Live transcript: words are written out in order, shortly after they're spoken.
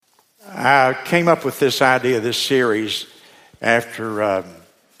I came up with this idea, this series, after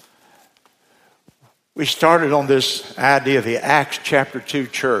we started on this idea of the Acts chapter 2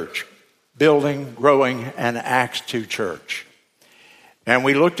 church, building, growing an Acts 2 church. And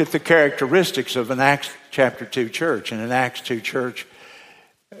we looked at the characteristics of an Acts chapter 2 church. And an Acts 2 church,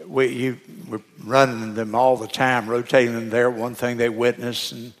 we're running them all the time, rotating them there. One thing, they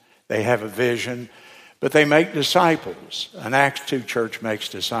witness and they have a vision, but they make disciples. An Acts 2 church makes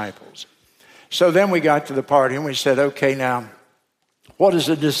disciples. So then we got to the part and we said, okay, now, what is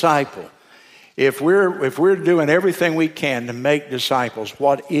a disciple? If we're doing everything we can to make disciples,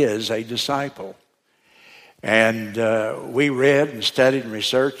 what is a disciple? And we read and studied and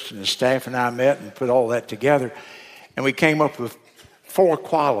researched, and the staff and I met and put all that together, and we came up with 4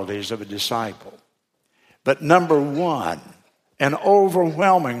 qualities of a disciple. But number 1, and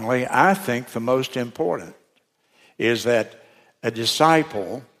overwhelmingly, I think the most important, is that a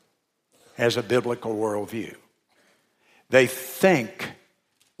disciple has a biblical worldview. They think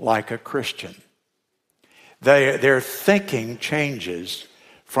like a Christian. Their thinking changes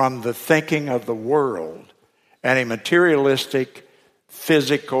from the thinking of the world and a materialistic,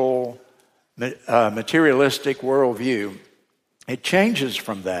 physical, materialistic worldview. It changes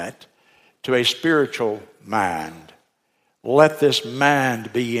from that to a spiritual mind. Let this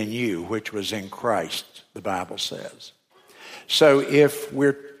mind be in you, which was in Christ, the Bible says. So if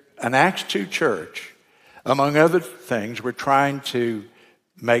we're an Acts 2 church, among other things, we're trying to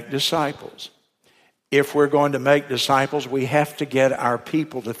make disciples. If we're going to make disciples, we have to get our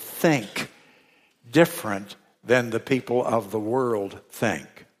people to think different than the people of the world think.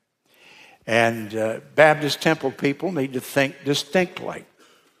 And Baptist Temple people need to think distinctly,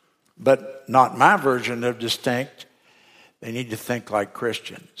 but not my version of distinct. They need to think like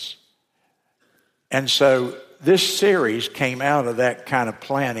Christians. And so this series came out of that kind of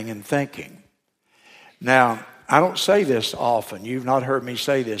planning and thinking. Now, I don't say this often. You've not heard me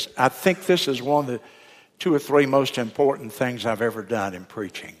say this. I think this is one of the 2 or 3 most important things I've ever done in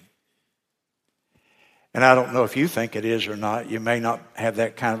preaching. And I don't know if you think it is or not. You may not have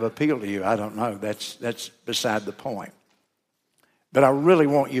that kind of appeal to you. I don't know. That's beside the point. But I really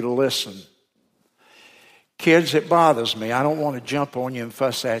want you to listen. Kids, it bothers me. I don't want to jump on you and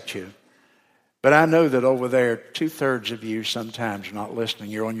fuss at you. But I know that over there, 2/3 of you sometimes are not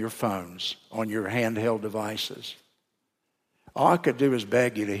listening. You're on your phones, on your handheld devices. All I could do is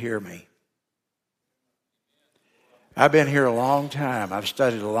beg you to hear me. I've been here a long time. I've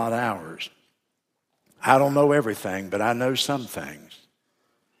studied a lot of hours. I don't know everything, but I know some things.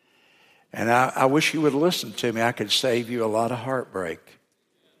 And I wish you would listen to me. I could save you a lot of heartbreak.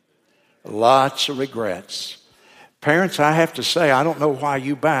 Lots of regrets. Parents, I have to say, I don't know why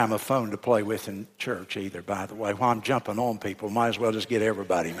you buy them a phone to play with in church either, by the way. While I'm jumping on people, might as well just get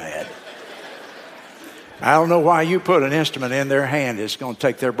everybody mad. I don't know why you put an instrument in their hand that's going to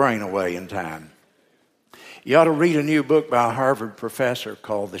take their brain away in time. You ought to read a new book by a Harvard professor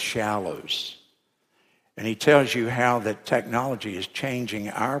called The Shallows. And he tells you how that technology is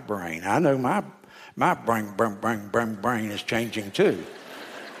changing our brain. I know my brain is changing too.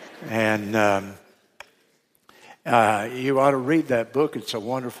 And you ought to read that book. It's a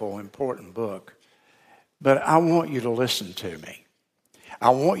wonderful, important book. But I want you to listen to me. I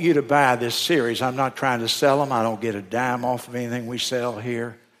want you to buy this series. I'm not trying to sell them. I don't get a dime off of anything we sell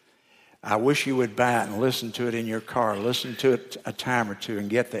here. I wish you would buy it and listen to it in your car. Listen to it a time or two and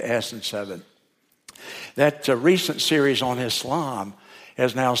get the essence of it. That recent series on Islam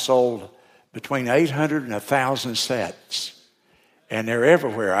has now sold between 800 and 1,000 sets. And they're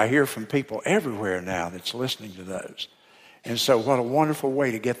everywhere. I hear from people everywhere now that's listening to those. And so what a wonderful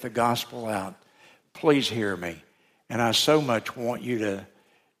way to get the gospel out. Please hear me. And I so much want you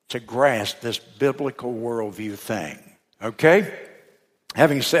to grasp this biblical worldview thing. Okay?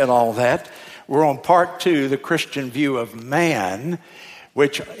 Having said all that, we're on part 2, the Christian view of man,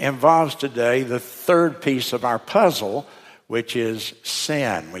 which involves today the 3rd piece of our puzzle, which is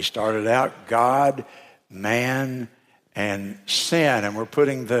sin. We started out God, man, and sin, and we're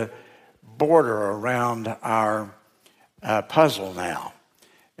putting the border around our puzzle now.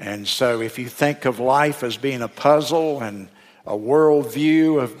 And so if you think of life as being a puzzle and a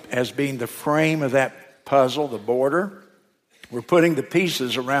worldview as being the frame of that puzzle, the border, we're putting the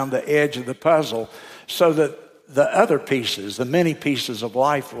pieces around the edge of the puzzle so that the other pieces, the many pieces of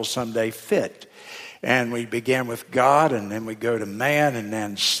life will someday fit. And we began with God, and then we go to man, and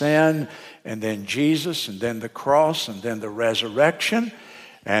then sin, and then Jesus, and then the cross, and then the resurrection,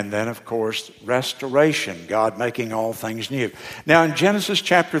 and then, of course, restoration, God making all things new. Now, in Genesis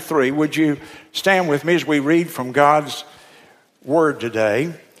chapter 3, would you stand with me as we read from God's word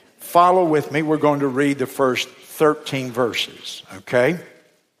today? follow with me. We're going to read the first 13 verses, okay?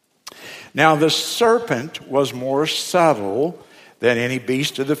 Now the serpent was more subtle than any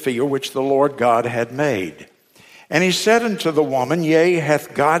beast of the field which the Lord God had made. And he said unto the woman, Yea,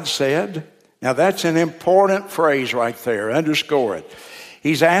 hath God said? Now that's an important phrase right there. Underscore it.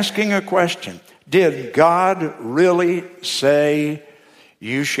 He's asking a question. Did God really say,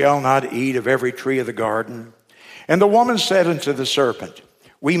 You shall not eat of every tree of the garden? And the woman said unto the serpent,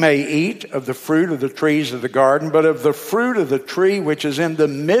 We may eat of the fruit of the trees of the garden, but of the fruit of the tree which is in the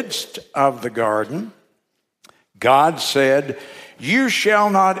midst of the garden, God said, You shall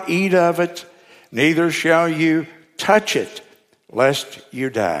not eat of it, neither shall you touch it, lest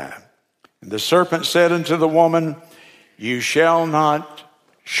you die. And the serpent said unto the woman, You shall not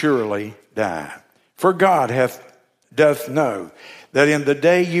surely die. For God doth know that in the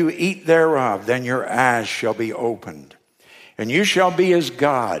day you eat thereof, then your eyes shall be opened, and you shall be as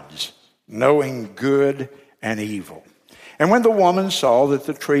gods, knowing good and evil. And when the woman saw that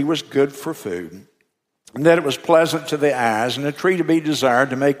the tree was good for food, and that it was pleasant to the eyes, and a tree to be desired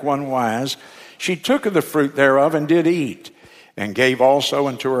to make one wise, she took of the fruit thereof and did eat, and gave also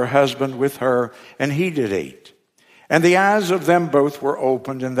unto her husband with her, and he did eat. And the eyes of them both were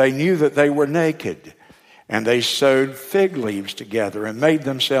opened, and they knew that they were naked. And they sewed fig leaves together and made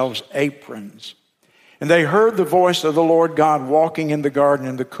themselves aprons. And they heard the voice of the Lord God walking in the garden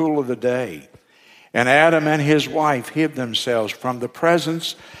in the cool of the day. And Adam and his wife hid themselves from the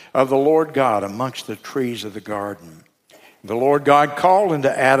presence of the Lord God amongst the trees of the garden. The Lord God called unto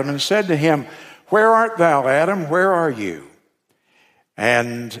Adam and said to him, Where art thou, Adam? Where are you?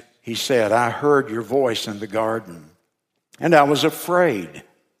 And he said, I heard your voice in the garden, and I was afraid,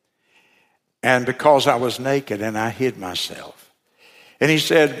 and because I was naked, and I hid myself. And he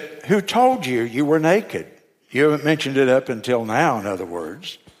said, Who told you you were naked? You haven't mentioned it up until now, in other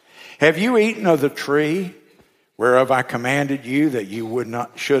words. Have you eaten of the tree whereof I commanded you that you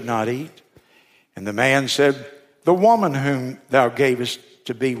should not eat? And the man said, The woman whom thou gavest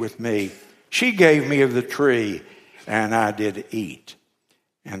to be with me, she gave me of the tree, and I did eat.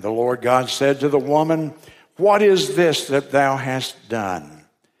 And the Lord God said to the woman, What is this that thou hast done?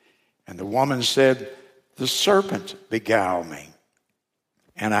 And the woman said, The serpent beguiled me,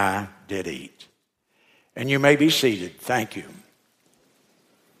 and I did eat. And you may be seated. Thank you.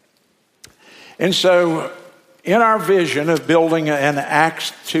 And so, in our vision of building an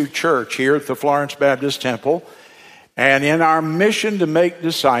Acts 2 church here at the Florence Baptist Temple, and in our mission to make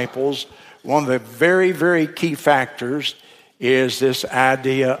disciples, one of the very, very key factors is this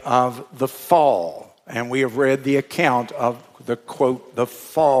idea of the fall. And we have read the account of the quote, the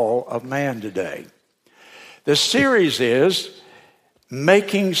fall of man today. The series is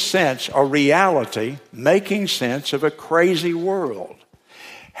making sense, or reality, making sense of a crazy world.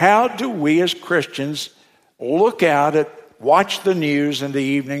 How do we as Christians look out at, watch the news in the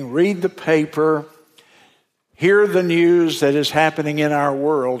evening, read the paper, hear the news that is happening in our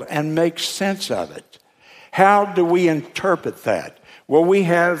world, and make sense of it? How do we interpret that? Well, we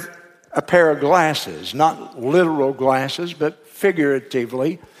have a pair of glasses, not literal glasses, but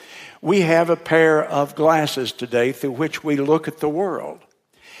figuratively. We have a pair of glasses today through which we look at the world.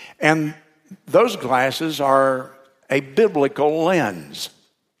 And those glasses are a biblical lens.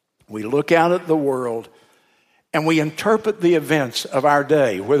 We look out at the world and we interpret the events of our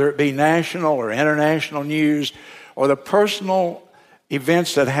day, whether it be national or international news or the personal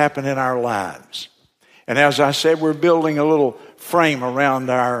events that happen in our lives. And as I said, we're building a little frame around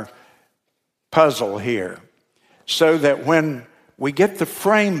our puzzle here so that when we get the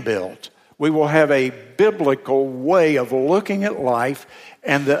frame built, we will have a biblical way of looking at life,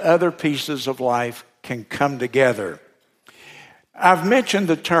 and the other pieces of life can come together. I've mentioned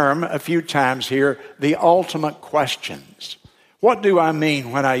the term a few times here, the ultimate questions. What do I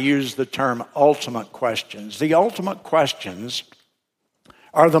mean when I use the term ultimate questions? The ultimate questions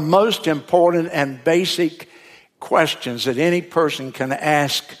are the most important and basic questions that any person can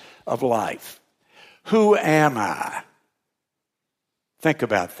ask of life. Who am I? Think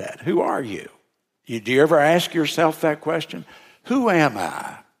about that. Who are you? Do you ever ask yourself that question? Who am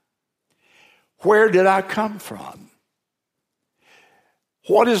I? Where did I come from?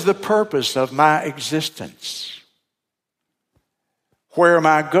 What is the purpose of my existence? Where am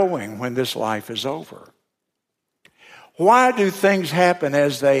I going when this life is over? Why do things happen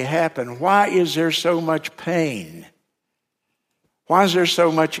as they happen? Why is there so much pain? Why is there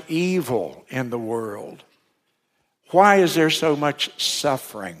so much evil in the world? Why is there so much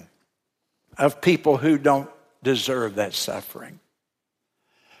suffering of people who don't deserve that suffering?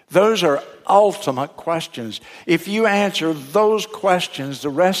 Those are ultimate questions. If you answer those questions, the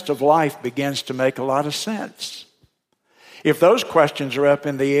rest of life begins to make a lot of sense. If those questions are up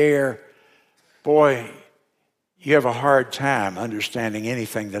in the air, boy, you have a hard time understanding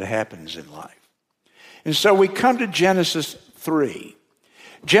anything that happens in life. And so we come to Genesis 3.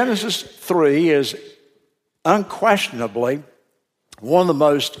 Genesis 3 is unquestionably one of the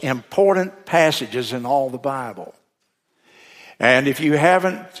most important passages in all the Bible. And if you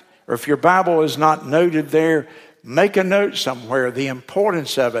haven't, or if your Bible is not noted there, make a note somewhere, the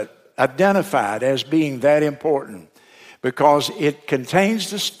importance of it, identified as being that important, because it contains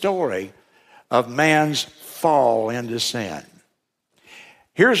the story of man's fall into sin.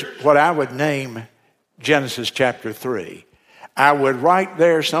 Here's what I would name Genesis chapter 3. I would write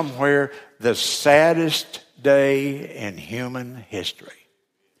there somewhere, the saddest day in human history.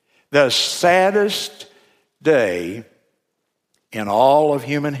 The saddest day in all of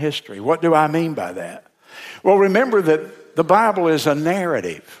human history. What do I mean by that? Well, remember that the Bible is a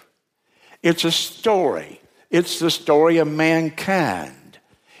narrative. It's a story. It's the story of mankind.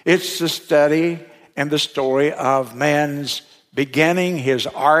 It's the study and the story of man's beginning, his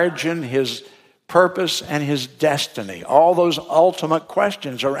origin, his purpose, and his destiny. All those ultimate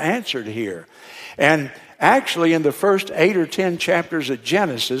questions are answered here. And actually, in the first 8 or 10 chapters of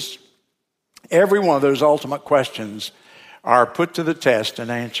Genesis, every one of those ultimate questions are put to the test and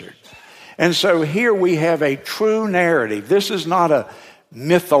answered. And so here we have a true narrative. This is not a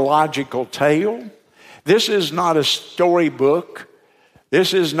mythological tale. This is not a storybook.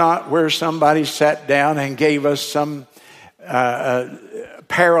 This is not where somebody sat down and gave us some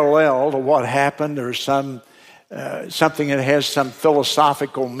parallel to what happened, or something that has some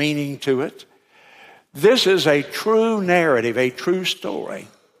philosophical meaning to it. This is a true narrative, a true story.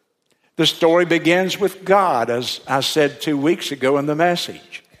 The story begins with God, as I said 2 weeks ago in the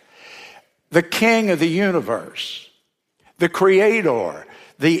message. The King of the universe, the Creator,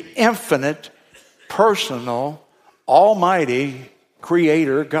 the infinite, personal, almighty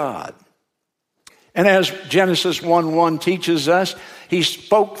Creator God. And as Genesis 1:1 teaches us, He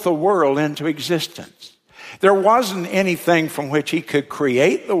spoke the world into existence. There wasn't anything from which He could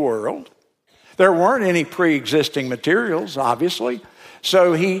create the world. There weren't any pre-existing materials, obviously.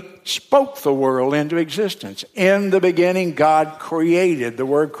 So He spoke the world into existence. In the beginning, God created. The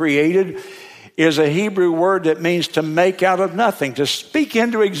word created is a Hebrew word that means to make out of nothing, to speak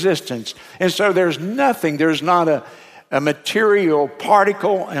into existence. And so there's nothing, there's not a material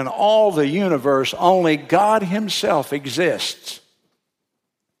particle in all the universe. Only God Himself exists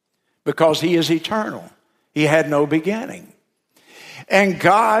because He is eternal. He had no beginning. And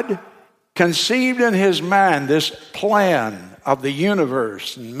God conceived in His mind this plan of the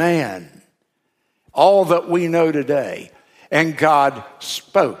universe and man, all that we know today. And God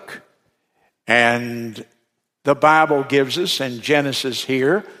spoke. And the Bible gives us in Genesis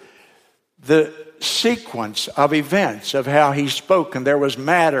here the sequence of events of how He spoke. And there was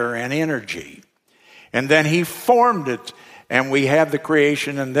matter and energy. And then He formed it. And we have the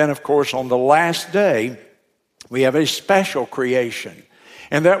creation. And then, of course, on the last day, we have a special creation.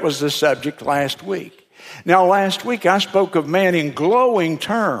 And that was the subject last week. Now, last week I spoke of man in glowing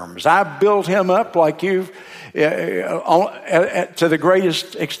terms. I built him up like to the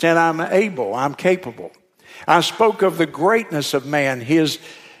greatest extent I'm capable. I spoke of the greatness of man, his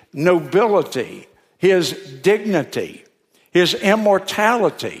nobility, his dignity, his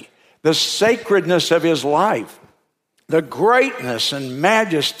immortality, the sacredness of his life, the greatness and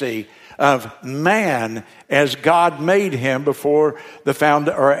majesty of man as God made him before the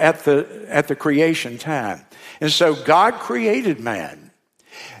at the creation time. And so God created man.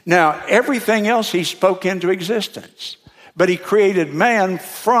 Now, everything else He spoke into existence, but He created man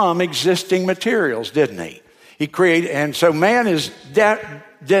from existing materials, didn't He? He created, and so man is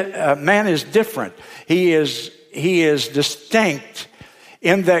different. He is distinct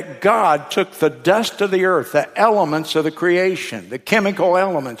in that God took the dust of the earth, the elements of the creation, the chemical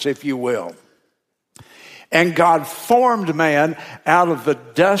elements, if you will, and God formed man out of the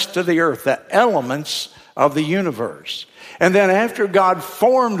dust of the earth, the elements of the universe. And then after God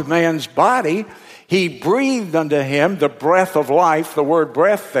formed man's body, He breathed unto him the breath of life. The word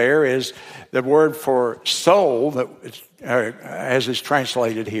breath there is the word for soul, as is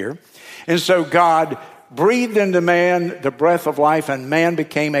translated here. And so God breathed into man the breath of life, and man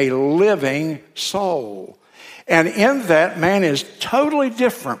became a living soul. And in that, man is totally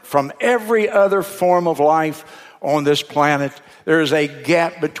different from every other form of life on this planet. There is a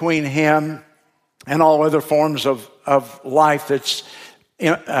gap between him and all other forms of life that's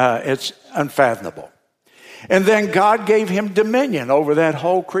it's unfathomable. And then God gave him dominion over that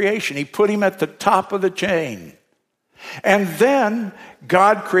whole creation. He put him at the top of the chain. And then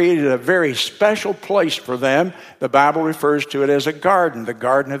God created a very special place for them. The Bible refers to it as a garden, the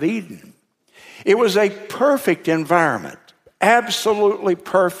Garden of Eden. It was a perfect environment, absolutely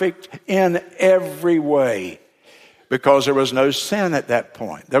perfect in every way, because there was no sin at that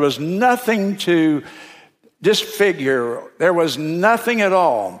point. There was nothing to disfigure. There was nothing at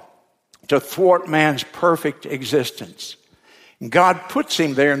all to thwart man's perfect existence. And God puts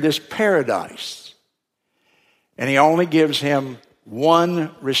him there in this paradise. And he only gives him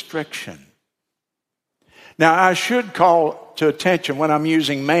one restriction. Now, I should call to attention when I'm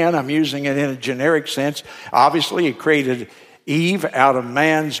using man, I'm using it in a generic sense. Obviously, he created Eve out of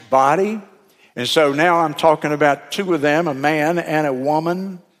man's body. And so now I'm talking about two of them, a man and a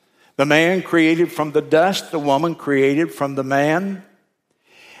woman. The man created from the dust, the woman created from the man.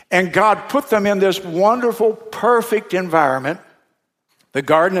 And God put them in this wonderful, perfect environment, the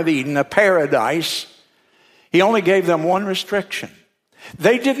Garden of Eden, a paradise. He only gave them one restriction.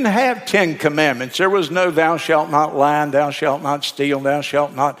 They didn't have 10 commandments. There was no thou shalt not lie, and thou shalt not steal, and thou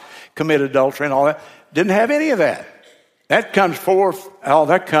shalt not commit adultery and all that. Didn't have any of that. That comes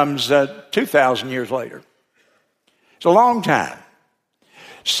 2,000 years later. It's a long time.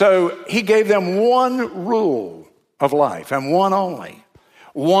 So he gave them one rule of life, and one only.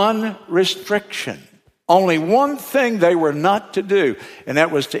 One restriction. Only one thing they were not to do, and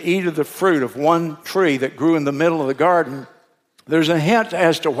that was to eat of the fruit of one tree that grew in the middle of the garden. There's a hint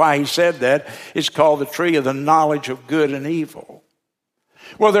as to why he said that. It's called the tree of the knowledge of good and evil.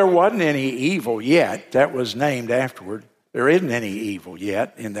 Well, there wasn't any evil yet. That was named afterward. There isn't any evil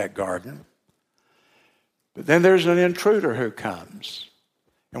yet in that garden. But then there's an intruder who comes,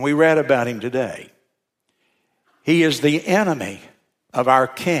 and we read about him today. He is the enemy of our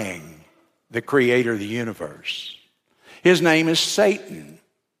King, the creator of the universe. His name is Satan.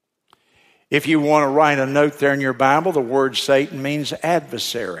 If you want to write a note there in your Bible, the word Satan means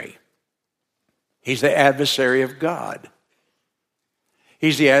adversary. He's the adversary of God.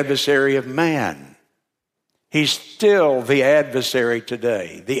 He's the adversary of man. He's still the adversary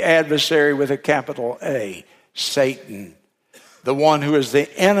today. The adversary with a capital A, Satan. The one who is the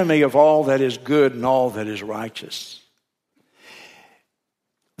enemy of all that is good and all that is righteous.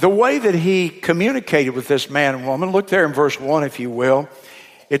 The way that he communicated with this man and woman, look there in verse 1 if you will.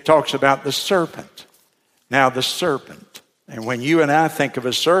 It talks about the serpent. Now the serpent. And when you and I think of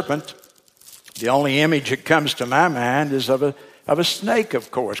a serpent, the only image that comes to my mind is of a snake, of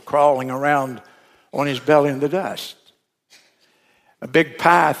course, crawling around on his belly in the dust. A big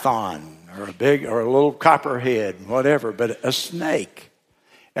python or a little copperhead, whatever, but a snake.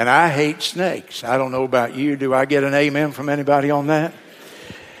 And I hate snakes. I don't know about you. Do I get an amen from anybody on that?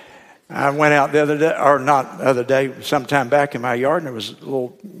 I went out the other day, or not the other day, sometime back in my yard, and there was a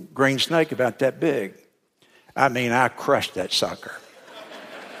little green snake about that big. I mean, I crushed that sucker.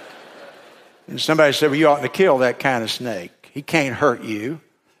 And somebody said, well, you oughtn't to kill that kind of snake. He can't hurt you.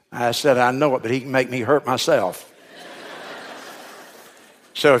 I said, I know it, but he can make me hurt myself.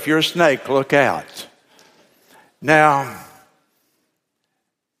 So if you're a snake, look out. Now,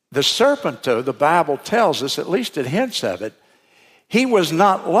 the serpent, though, the Bible tells us, at least it hints of it, he was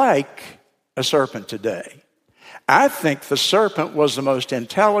not like a serpent today. I think the serpent was the most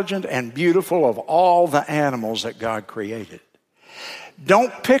intelligent and beautiful of all the animals that God created.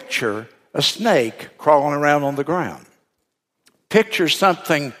 Don't picture a snake crawling around on the ground. Picture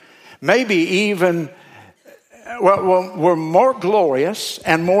something maybe even, were more glorious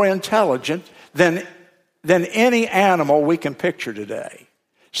and more intelligent than any animal we can picture today.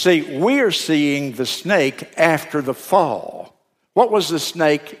 See, we are seeing the snake after the fall. What was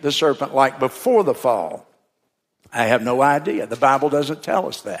the serpent like before the fall? I have no idea. The Bible doesn't tell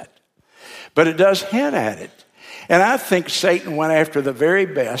us that. But it does hint at it. And I think Satan went after the very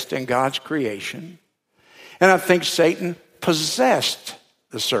best in God's creation. And I think Satan possessed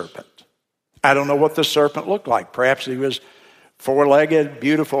the serpent. I don't know what the serpent looked like. Perhaps he was four-legged,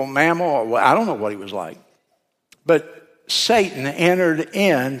 beautiful mammal. I don't know what he was like. But Satan entered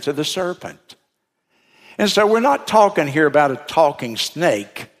into the serpent. And so we're not talking here about a talking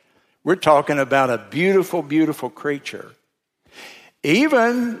snake. We're talking about a beautiful, beautiful creature.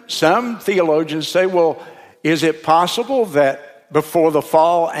 Even some theologians say, well, is it possible that before the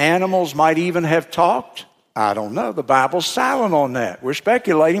fall, animals might even have talked? I don't know. The Bible's silent on that. We're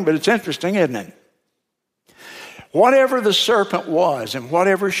speculating, but it's interesting, isn't it? Whatever the serpent was and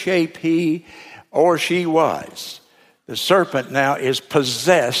whatever shape he or she was, the serpent now is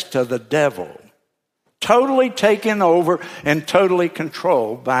possessed of the devil. Totally taken over and totally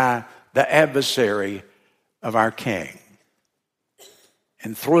controlled by the adversary of our King.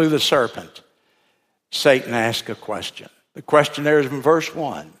 And through the serpent, Satan asked a question. The question there is in verse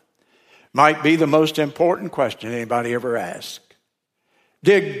 1. Might be the most important question anybody ever asked.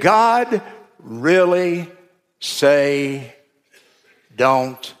 Did God really say,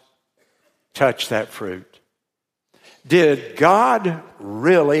 don't touch that fruit? Did God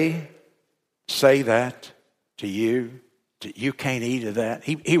really say that to you? You can't eat of that.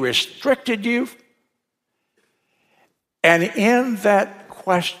 He restricted you. And in that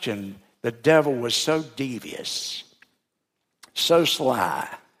question, the devil was so devious, so sly,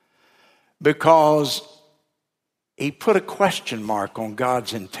 because he put a question mark on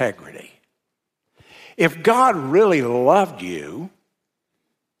God's integrity. If God really loved you,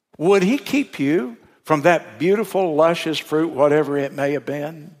 would he keep you from that beautiful, luscious fruit, whatever it may have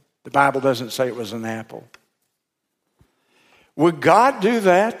been? The Bible doesn't say it was an apple. Would God do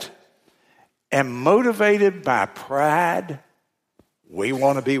that? And motivated by pride, we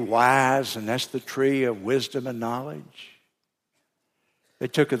want to be wise, and that's the tree of wisdom and knowledge. They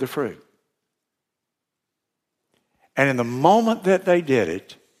took of the fruit. And in the moment that they did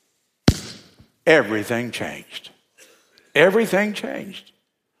it, everything changed. Everything changed.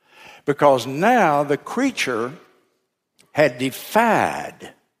 Because now the creature had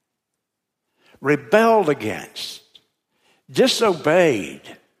defied, rebelled against, disobeyed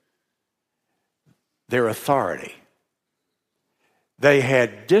their authority. They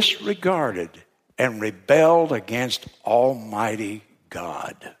had disregarded and rebelled against Almighty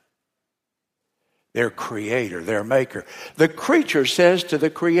God, their creator, their maker. The creature says to the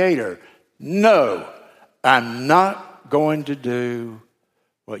creator, no, I'm not going to do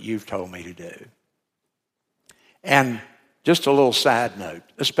what you've told me to do. And just a little side note,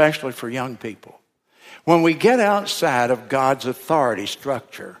 especially for young people. When we get outside of God's authority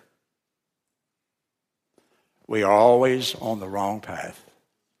structure, we are always on the wrong path.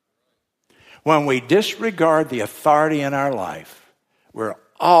 When we disregard the authority in our life, we're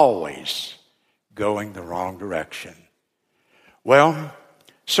always going the wrong direction. Well,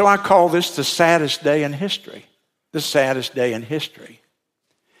 so I call this the saddest day in history. The saddest day in history.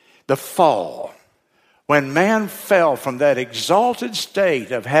 The fall. When man fell from that exalted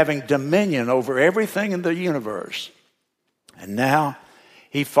state of having dominion over everything in the universe, and now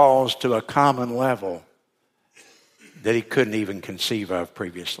he falls to a common level that he couldn't even conceive of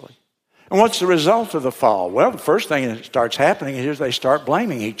previously. And what's the result of the fall? Well, the first thing that starts happening is they start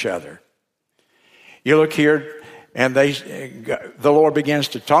blaming each other. You look here, and the Lord begins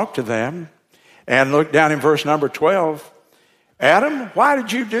to talk to them. And look down in verse number 12. Adam, why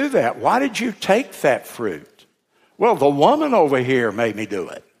did you do that? Why did you take that fruit? Well, the woman over here made me do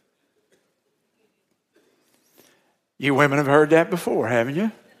it. You women have heard that before, haven't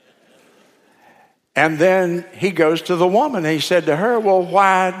you? And then he goes to the woman. And he said to her, well,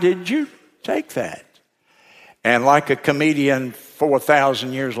 why did you take that? And like a comedian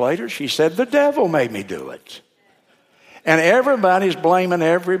 4,000 years later, she said, the devil made me do it. And everybody's blaming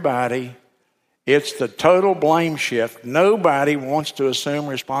everybody. It's the total blame shift. Nobody wants to assume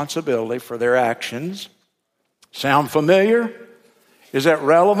responsibility for their actions. Sound familiar? Is that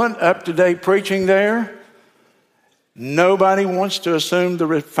relevant, up-to-date preaching there? Nobody wants to assume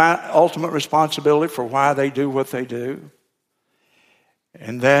the ultimate responsibility for why they do what they do.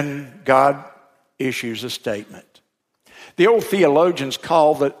 And then God issues a statement. The old theologians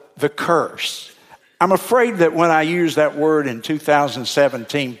call it the curse. I'm afraid that when I use that word in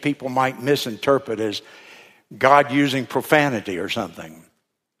 2017, people might misinterpret as God using profanity or something.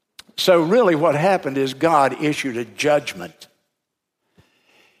 So really what happened is God issued a judgment.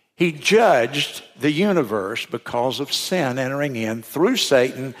 He judged the universe because of sin entering in through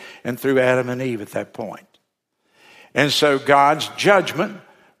Satan and through Adam and Eve at that point. And so God's judgment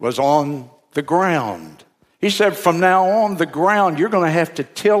was on the ground. He said, from now on, the ground, you're going to have to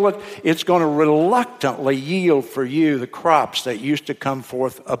till it. It's going to reluctantly yield for you the crops that used to come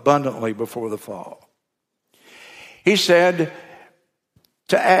forth abundantly before the fall. He said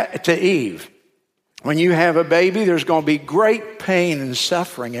to Eve, when you have a baby, there's going to be great pain and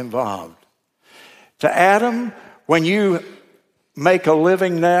suffering involved. To Adam, when you make a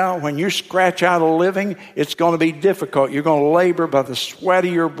living now, when you scratch out a living, it's going to be difficult. You're going to labor by the sweat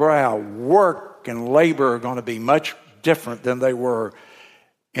of your brow. Work and labor are going to be much different than they were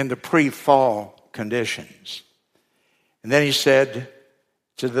in the pre-fall conditions. And then he said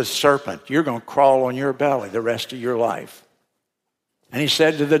to the serpent, you're going to crawl on your belly the rest of your life. And he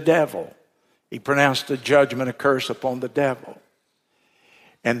said to the devil, he pronounced a judgment, a curse upon the devil.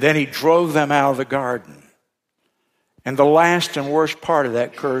 And then he drove them out of the garden. And the last and worst part of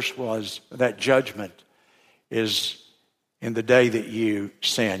that curse was, that judgment, is in the day that you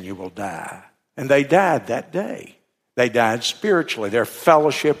sin, you will die. And they died that day. They died spiritually. Their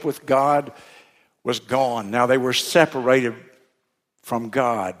fellowship with God was gone. Now they were separated from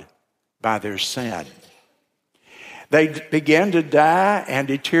God by their sin. They began to die and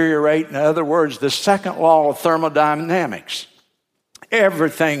deteriorate. In other words, the second law of thermodynamics.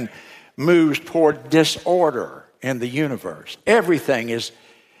 Everything moves toward disorder in the universe. Everything is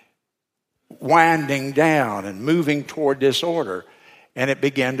winding down and moving toward disorder. And it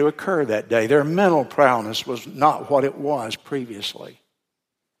began to occur that day. Their mental prowess was not what it was previously.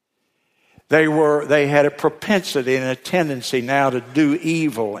 They had a propensity and a tendency now to do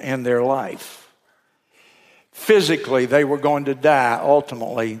evil in their life. Physically, they were going to die.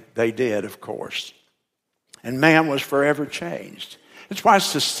 Ultimately, they did, of course. And man was forever changed. That's why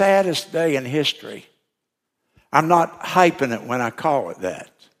it's the saddest day in history. I'm not hyping it when I call it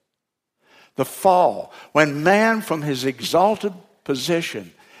that. The fall, when man from his exalted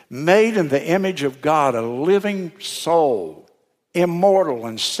position, made in the image of God, a living soul, immortal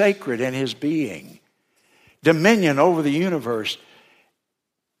and sacred in his being, dominion over the universe,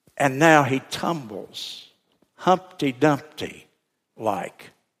 and now he tumbles, Humpty Dumpty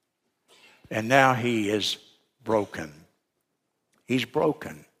like. And now he is broken. He's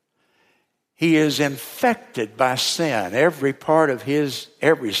broken. He is infected by sin. Every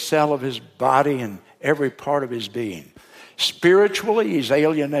cell of his body and every part of his being. Spiritually, he's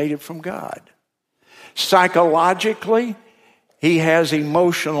alienated from God. Psychologically, he has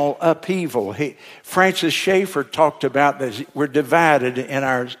emotional upheaval. Francis Schaeffer talked about this. We're divided in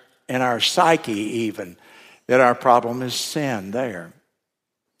our psyche even, that our problem is sin there.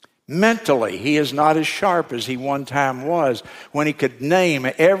 Mentally, he is not as sharp as he one time was when he could name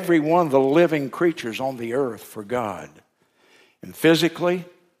every one of the living creatures on the earth for God. And physically,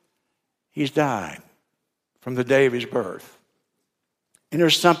 he's dying from the day of his birth. And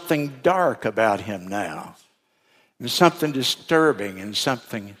there's something dark about him now, and something disturbing and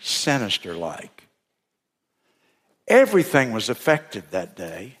something sinister-like. Everything was affected that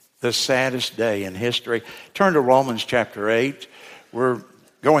day, the saddest day in history. Turn to Romans chapter 8. We're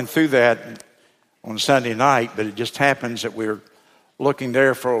going through that on Sunday night, but it just happens that we're looking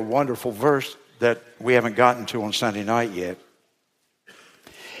there for a wonderful verse that we haven't gotten to on Sunday night yet.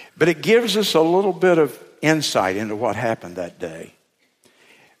 But it gives us a little bit of insight into what happened that day.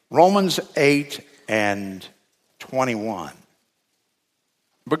 Romans 8 and 21.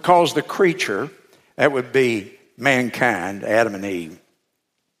 Because the creature, that would be mankind, Adam and Eve,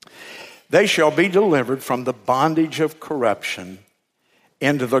 they shall be delivered from the bondage of corruption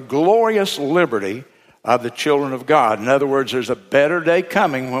into the glorious liberty of the children of God. In other words, there's a better day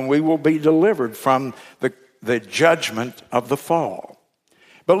coming when we will be delivered from the judgment of the fall.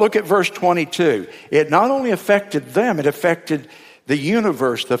 But look at verse 22. It not only affected them, it affected the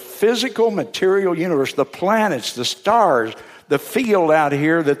universe, the physical material universe, the planets, the stars, the field out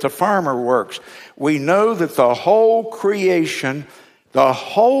here that the farmer works. We know that the whole creation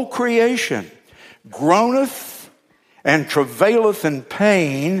groaneth and travaileth in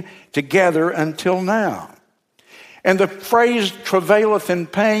pain together until now. And the phrase travaileth in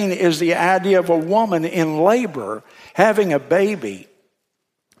pain is the idea of a woman in labor having a baby.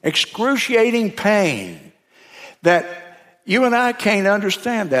 Excruciating pain that you and I can't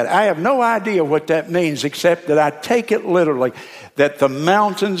understand that. I have no idea what that means except that I take it literally, that the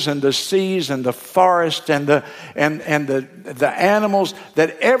mountains and the seas and the forest and the animals,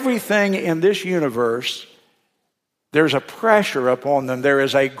 that everything in this universe, there's a pressure upon them. There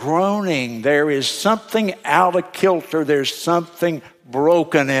is a groaning. There is something out of kilter. There's something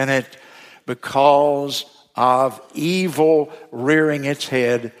broken in it because of evil rearing its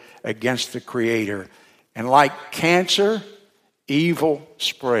head against the Creator. And like cancer, evil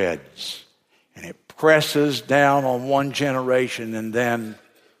spreads. And it presses down on one generation and then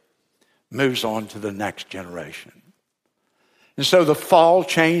moves on to the next generation. And so the fall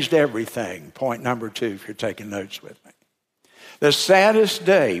changed everything. Point number 2, if you're taking notes with me. The saddest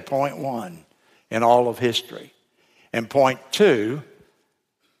day, point 1, in all of history. And point 2,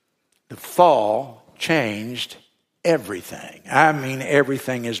 the fall changed everything. I mean,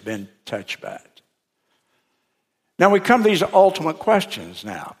 everything has been touched by it. Now we come to these ultimate questions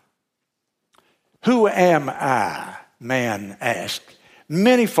now. Who am I? Man asked.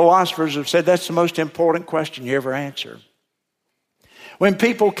 Many philosophers have said that's the most important question you ever answer. When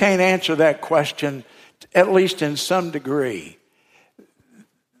people can't answer that question, at least in some degree,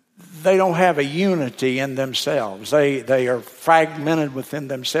 they don't have a unity in themselves. They are fragmented within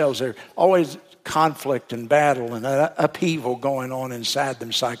themselves. There's always conflict and battle and upheaval going on inside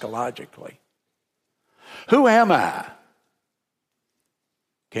them psychologically. Who am I?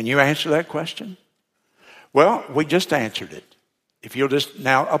 Can you answer that question? Well, we just answered it. If you'll just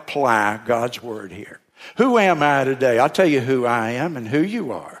now apply God's word here. Who am I today? I'll tell you who I am and who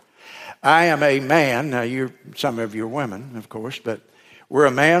you are. I am a man. Now, some of you are women, of course, but we're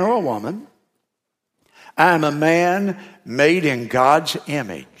a man or a woman. I am a man made in God's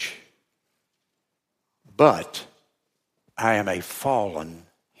image. But I am a fallen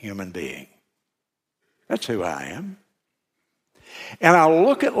human being. That's who I am. And I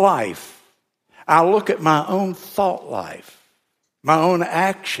look at life. I look at my own thought life, my own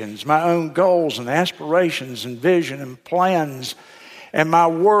actions, my own goals and aspirations and vision and plans, and my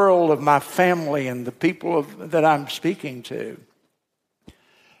world of my family and the people that I'm speaking to.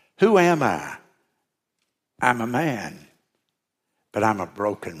 Who am I? I'm a man, but I'm a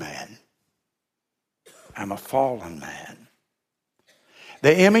broken man. I'm a fallen man.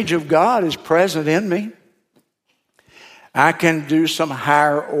 The image of God is present in me. I can do some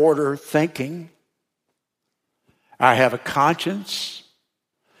higher order thinking. I have a conscience.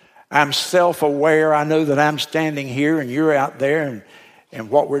 I'm self-aware. I know that I'm standing here and you're out there and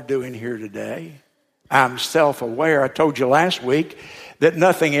what we're doing here today. I'm self-aware. I told you last week that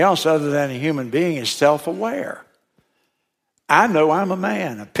nothing else other than a human being is self-aware. I know I'm a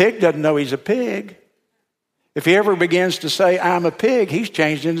man. A pig doesn't know he's a pig. If he ever begins to say, I'm a pig, he's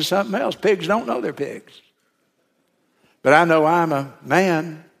changed into something else. Pigs don't know they're pigs. But I know I'm a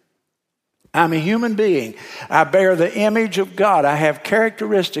man. I'm a human being. I bear the image of God. I have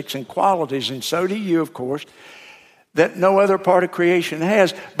characteristics and qualities, and so do you, of course, that no other part of creation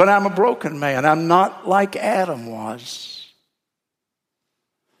has. But I'm a broken man. I'm not like Adam was.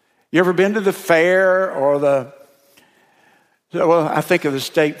 You ever been to the fair or I think of the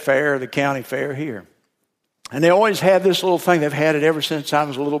state fair or the county fair here. And they always have this little thing. They've had it ever since I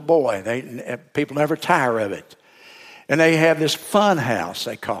was a little boy. People never tire of it. And they have this fun house,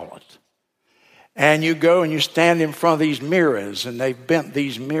 they call it. And you go and you stand in front of these mirrors, and they've bent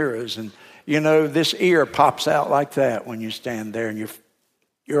these mirrors. And, this ear pops out like that when you stand there, and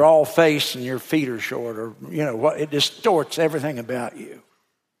you're all face and your feet are short, or, it distorts everything about you.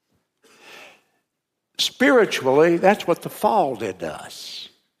 Spiritually, that's what the fall did to us.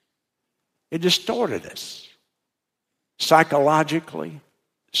 It distorted us. Psychologically,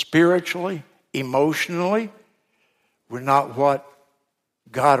 spiritually, emotionally, we're not what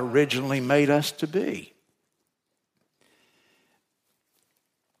God originally made us to be.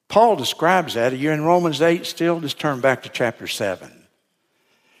 Paul describes that. Are you in Romans 8 still? Just turn back to chapter 7.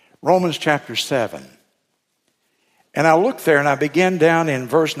 Romans chapter 7. And I look there and I begin down in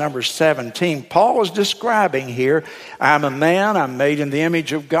verse number 17. Paul is describing here, I'm a man, I'm made in the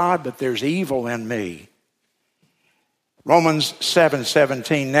image of God, but there's evil in me. Romans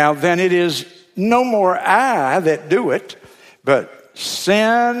 7:17. Now then it is no more I that do it, but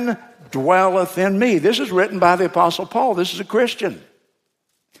sin dwelleth in me. This is written by the Apostle Paul. This is a Christian.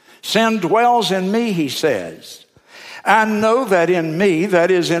 Sin dwells in me, he says. I know that in me, that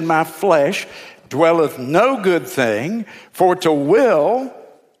is in my flesh, dwelleth no good thing, for to will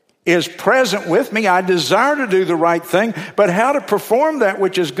is present with me. I desire to do the right thing, but how to perform that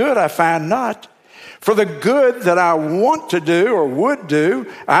which is good I find not. For the good that I want to do or would do,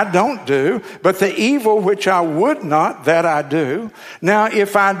 I don't do, but the evil which I would not, that I do. Now,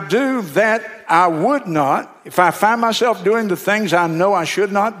 if I do that I would not, if I find myself doing the things I know I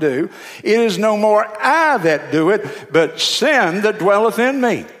should not do, it is no more I that do it, but sin that dwelleth in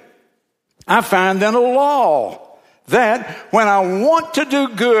me. I find then a law that when I want to do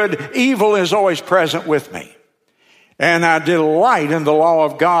good, evil is always present with me. And I delight in the law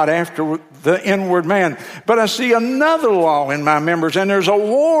of God after the inward man. But I see another law in my members, and there's a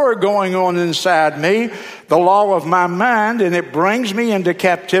war going on inside me, the law of my mind, and it brings me into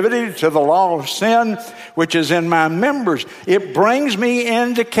captivity to the law of sin, which is in my members. It brings me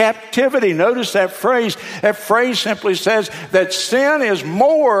into captivity. Notice that phrase. That phrase simply says that sin is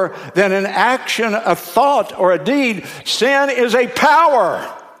more than an action, a thought, or a deed. Sin is a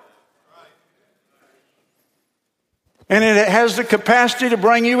power. And it has the capacity to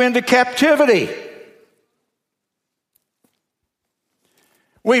bring you into captivity.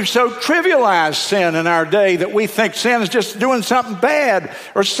 We've so trivialized sin in our day that we think sin is just doing something bad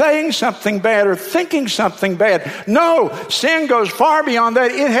or saying something bad or thinking something bad. No, sin goes far beyond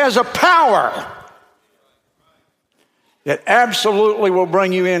that. It has a power that absolutely will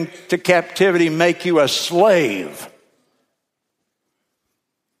bring you into captivity, make you a slave.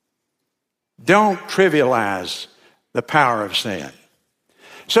 Don't trivialize the power of sin.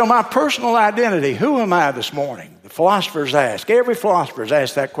 So my personal identity, who am I this morning? The philosophers ask. Every philosopher has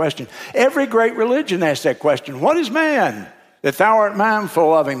asked that question. Every great religion asks that question. What is man that thou art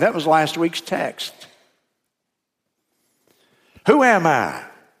mindful of him? That was last week's text. Who am I?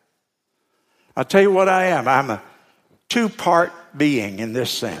 I'll tell you what I am. I'm a two-part being in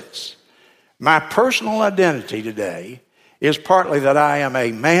this sense. My personal identity today is partly that I am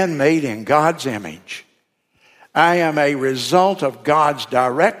a man made in God's image. I am a result of God's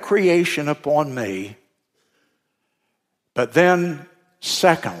direct creation upon me. But then,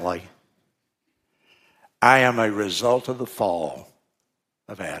 secondly, I am a result of the fall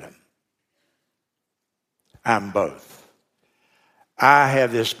of Adam. I'm both. I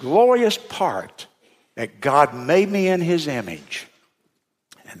have this glorious part that God made me in his image.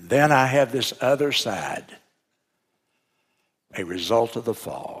 And then I have this other side, a result of the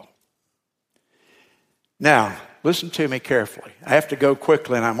fall. Now, listen to me carefully. I have to go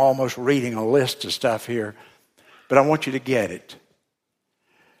quickly, and I'm almost reading a list of stuff here, but I want you to get it.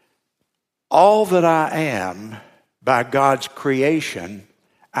 All that I am by God's creation,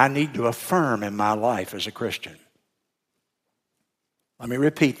 I need to affirm in my life as a Christian. Let me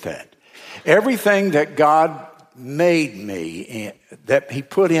repeat that. Everything that God made me, that he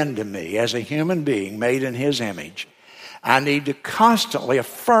put into me as a human being made in his image, I need to constantly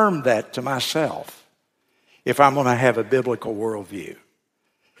affirm that to myself if I'm going to have a biblical worldview.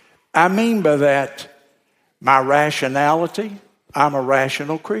 I mean by that, my rationality, I'm a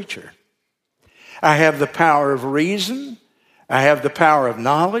rational creature. I have the power of reason. I have the power of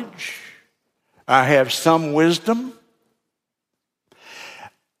knowledge. I have some wisdom.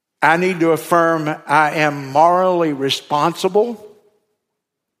 I need to affirm I am morally responsible.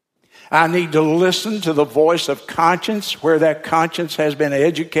 I need to listen to the voice of conscience where that conscience has been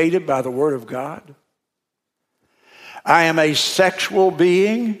educated by the Word of God. I am a sexual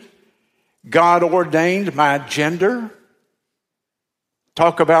being. God ordained my gender.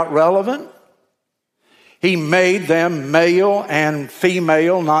 Talk about relevant. He made them male and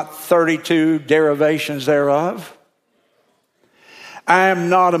female, not 32 derivations thereof. I am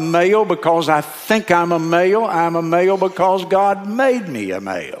not a male because I think I'm a male. I'm a male because God made me a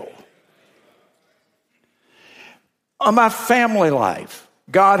male. On my family life,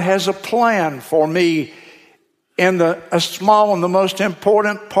 God has a plan for me in a small and the most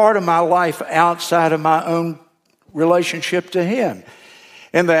important part of my life outside of my own relationship to him.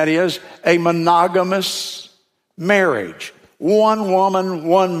 And that is a monogamous marriage. One woman,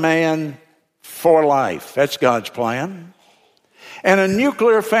 one man for life. That's God's plan. And a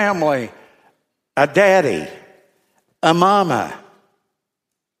nuclear family, a daddy, a mama.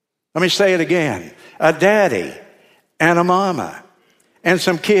 Let me say it again. A daddy and a mama and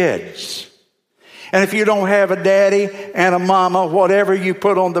some kids. And if you don't have a daddy and a mama, whatever you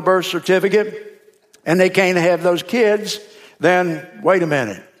put on the birth certificate, and they can't have those kids, then wait a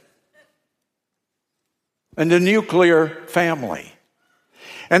minute. And the nuclear family.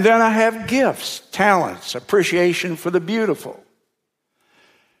 And then I have gifts, talents, appreciation for the beautiful.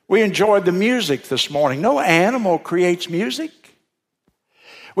 We enjoyed the music this morning. No animal creates music.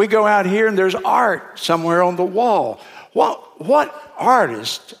 We go out here and there's art somewhere on the wall. What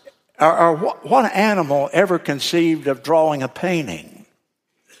artist or what animal ever conceived of drawing a painting?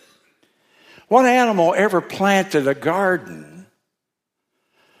 What animal ever planted a garden?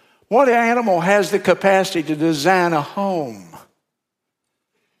 What animal has the capacity to design a home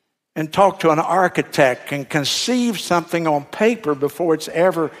and talk to an architect and conceive something on paper before it's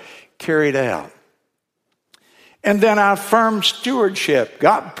ever carried out? And then I affirm stewardship.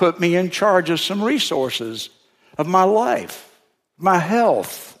 God put me in charge of some resources of my life, my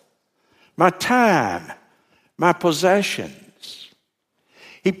health, my time, my possessions.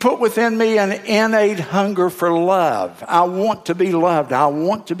 He put within me an innate hunger for love. I want to be loved. I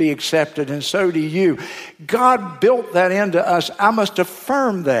want to be accepted, and so do you. God built that into us. I must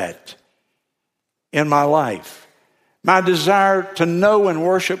affirm that in my life. My desire to know and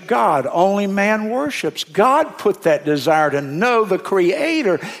worship God. Only man worships. God put that desire to know the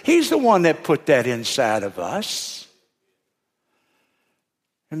Creator. He's the one that put that inside of us.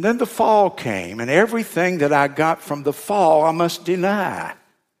 And then the fall came, and everything that I got from the fall, I must deny.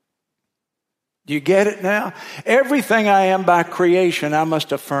 Do you get it now? Everything I am by creation, I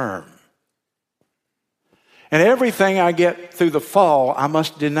must affirm. And everything I get through the fall, I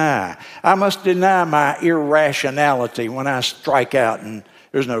must deny. I must deny my irrationality when I strike out and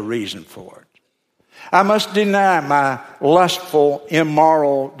there's no reason for it. I must deny my lustful,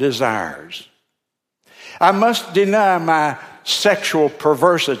 immoral desires. I must deny my sexual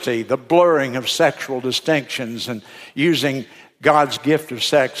perversity, the blurring of sexual distinctions and using God's gift of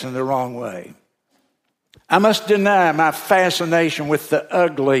sex in the wrong way. I must deny my fascination with the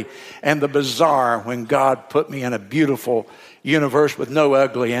ugly and the bizarre when God put me in a beautiful universe with no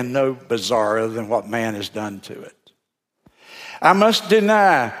ugly and no bizarre other than what man has done to it. I must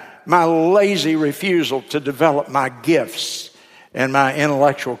deny my lazy refusal to develop my gifts and my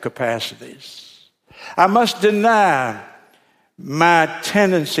intellectual capacities. I must deny my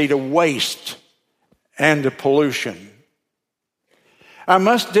tendency to waste and to pollution. I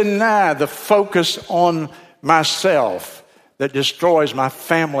must deny the focus on myself that destroys my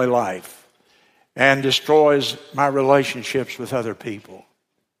family life and destroys my relationships with other people.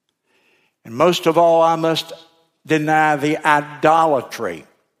 And most of all, I must deny the idolatry,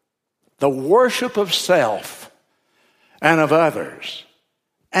 the worship of self and of others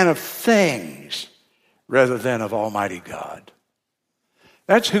and of things rather than of Almighty God.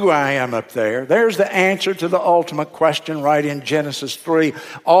 That's who I am up there. There's the answer to the ultimate question right in Genesis 3.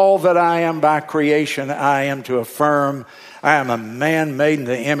 All that I am by creation, I am to affirm. I am a man made in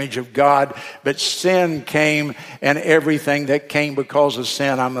the image of God, but sin came, and everything that came because of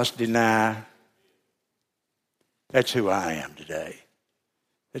sin I must deny. That's who I am today.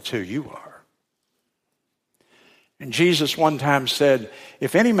 That's who you are. And Jesus one time said,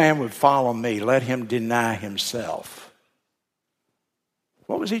 if any man would follow me, let him deny himself.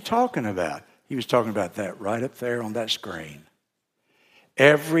 What was he talking about? He was talking about that right up there on that screen.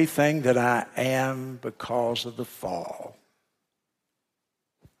 Everything that I am because of the fall,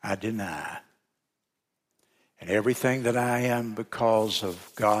 I deny. And everything that I am because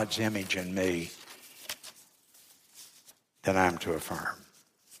of God's image in me, then I'm to affirm.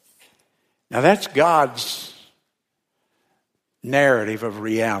 Now that's God's narrative of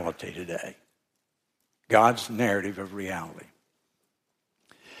reality today. God's narrative of reality.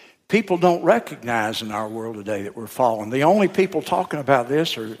 People don't recognize in our world today that we're fallen. The only people talking about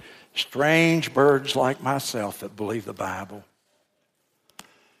this are strange birds like myself that believe the Bible.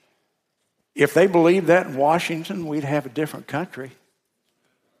 If they believed that in Washington, we'd have a different country.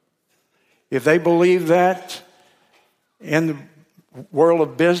 If they believed that in the world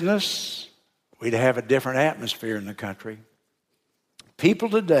of business, we'd have a different atmosphere in the country. People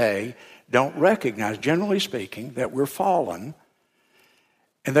today don't recognize, generally speaking, that we're fallen.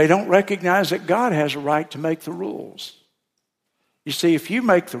 And they don't recognize that God has a right to make the rules. You see, if you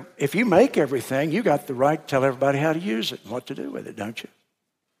make everything, you got the right to tell everybody how to use it and what to do with it, don't you?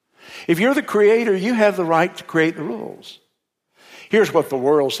 If you're the creator, you have the right to create the rules. Here's what the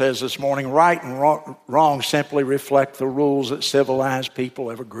world says this morning. Right and wrong simply reflect the rules that civilized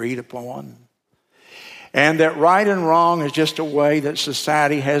people have agreed upon. And that right and wrong is just a way that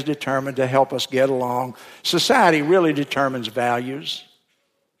society has determined to help us get along. Society really determines values.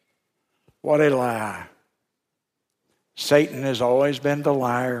 What a lie. Satan has always been the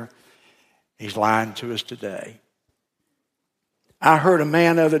liar. He's lying to us today. I heard a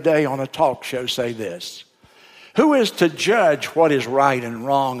man the other day on a talk show say this. Who is to judge what is right and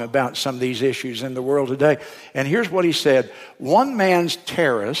wrong about some of these issues in the world today? And here's what he said. One man's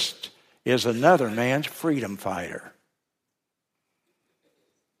terrorist is another man's freedom fighter.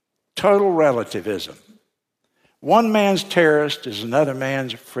 Total relativism. One man's terrorist is another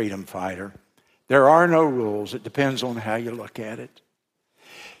man's freedom fighter. There are no rules. It depends on how you look at it.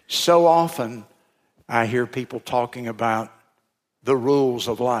 So often I hear people talking about the rules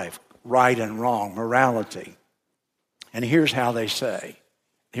of life, right and wrong, morality. And here's how they say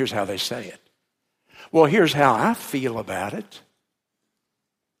it. Well, here's how I feel about it.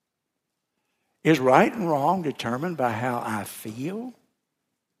 Is right and wrong determined by how I feel?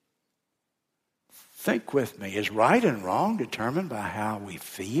 Think with me. Is right and wrong determined by how we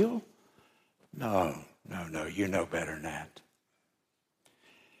feel? No. You know better than that.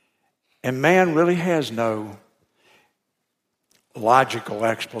 And man really has no logical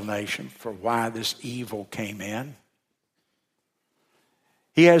explanation for why this evil came in.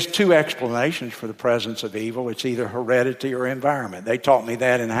 He has two explanations for the presence of evil. It's either heredity or environment. They taught me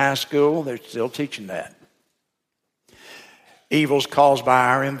that in high school. They're still teaching that. Evil's caused by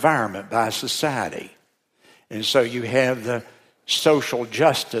our environment, by society. And so you have the social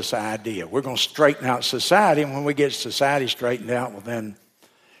justice idea. We're going to straighten out society, and when we get society straightened out, well, then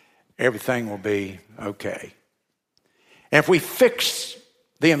everything will be okay. And if we fix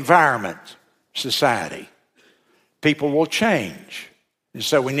the environment, society, people will change. And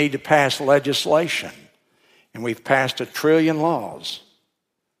so we need to pass legislation. And we've passed 1 trillion laws.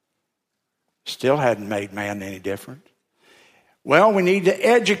 Still hadn't made man any different. Well, we need to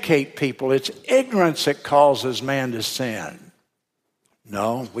educate people. It's ignorance that causes man to sin.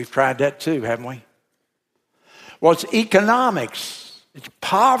 No, we've tried that too, haven't we? Well, it's economics. It's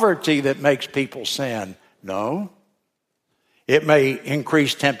poverty that makes people sin. No. It may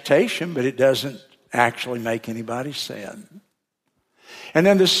increase temptation, but it doesn't actually make anybody sin. And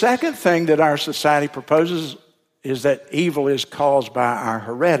then the second thing that our society proposes is that evil is caused by our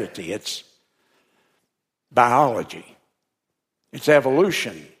heredity. It's biology. It's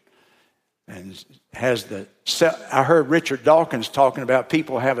evolution. And I heard Richard Dawkins talking about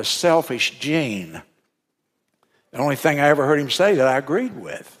people have a selfish gene. The only thing I ever heard him say that I agreed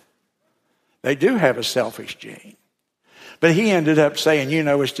with. They do have a selfish gene. But he ended up saying,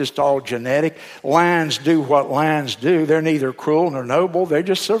 it's just all genetic. Lions do what lions do. They're neither cruel nor noble. They're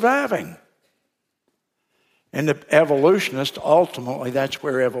just surviving. And the evolutionist, ultimately, that's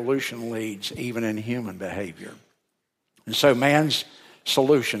where evolution leads, even in human behavior. And so man's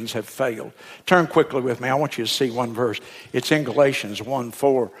solutions have failed. Turn quickly with me. I want you to see one verse. It's in Galatians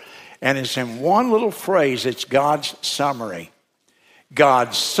 1:4. And it's in one little phrase. It's God's summary.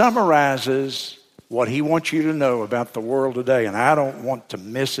 God summarizes what he wants you to know about the world today. And I don't want to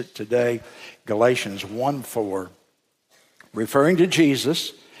miss it today. Galatians 1:4. Referring to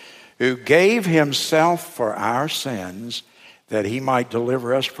Jesus, who gave himself for our sins that he might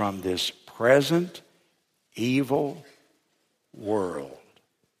deliver us from this present evil world.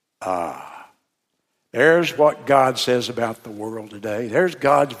 There's what God says about the world today. There's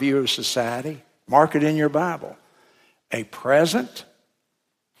God's view of society. Mark it in your Bible. A present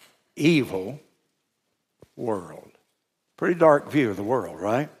evil world. Pretty dark view of the world,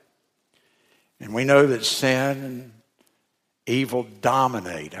 right? And we know that sin and evil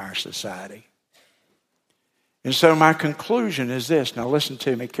dominate our society. And so my conclusion is this. Now listen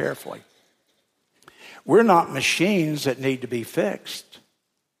to me carefully. We're not machines that need to be fixed.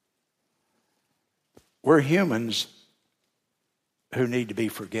 We're humans who need to be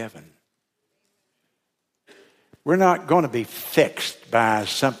forgiven. We're not going to be fixed by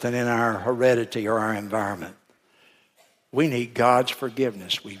something in our heredity or our environment. We need God's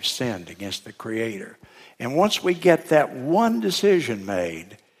forgiveness. We've sinned against the Creator. And once we get that one decision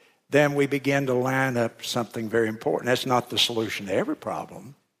made, then we begin to line up something very important. That's not the solution to every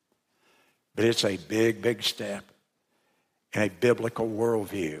problem, but it's a big, big step in a biblical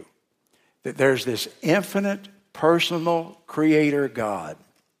worldview. That there's this infinite, personal Creator God.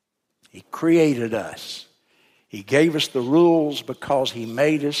 He created us. He gave us the rules because he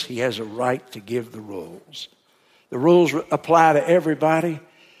made us. He has a right to give the rules. The rules apply to everybody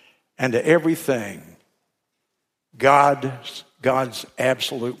and to everything. God's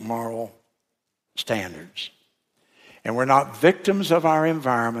absolute moral standards. And we're not victims of our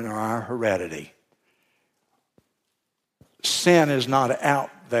environment or our heredity. Sin is not out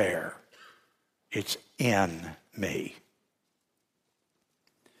there. It's in me.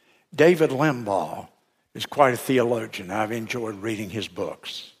 David Limbaugh is quite a theologian. I've enjoyed reading his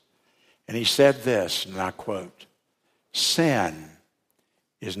books. And he said this, and I quote, "Sin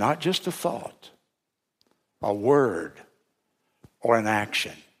is not just a thought, a word, or an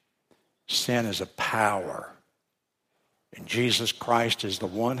action. Sin is a power. And Jesus Christ is the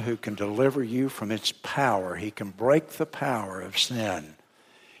one who can deliver you from its power. He can break the power of sin.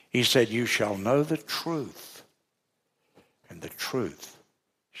 He said, you shall know the truth, and the truth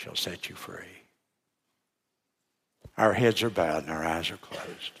shall set you free." Our heads are bowed and our eyes are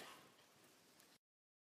closed.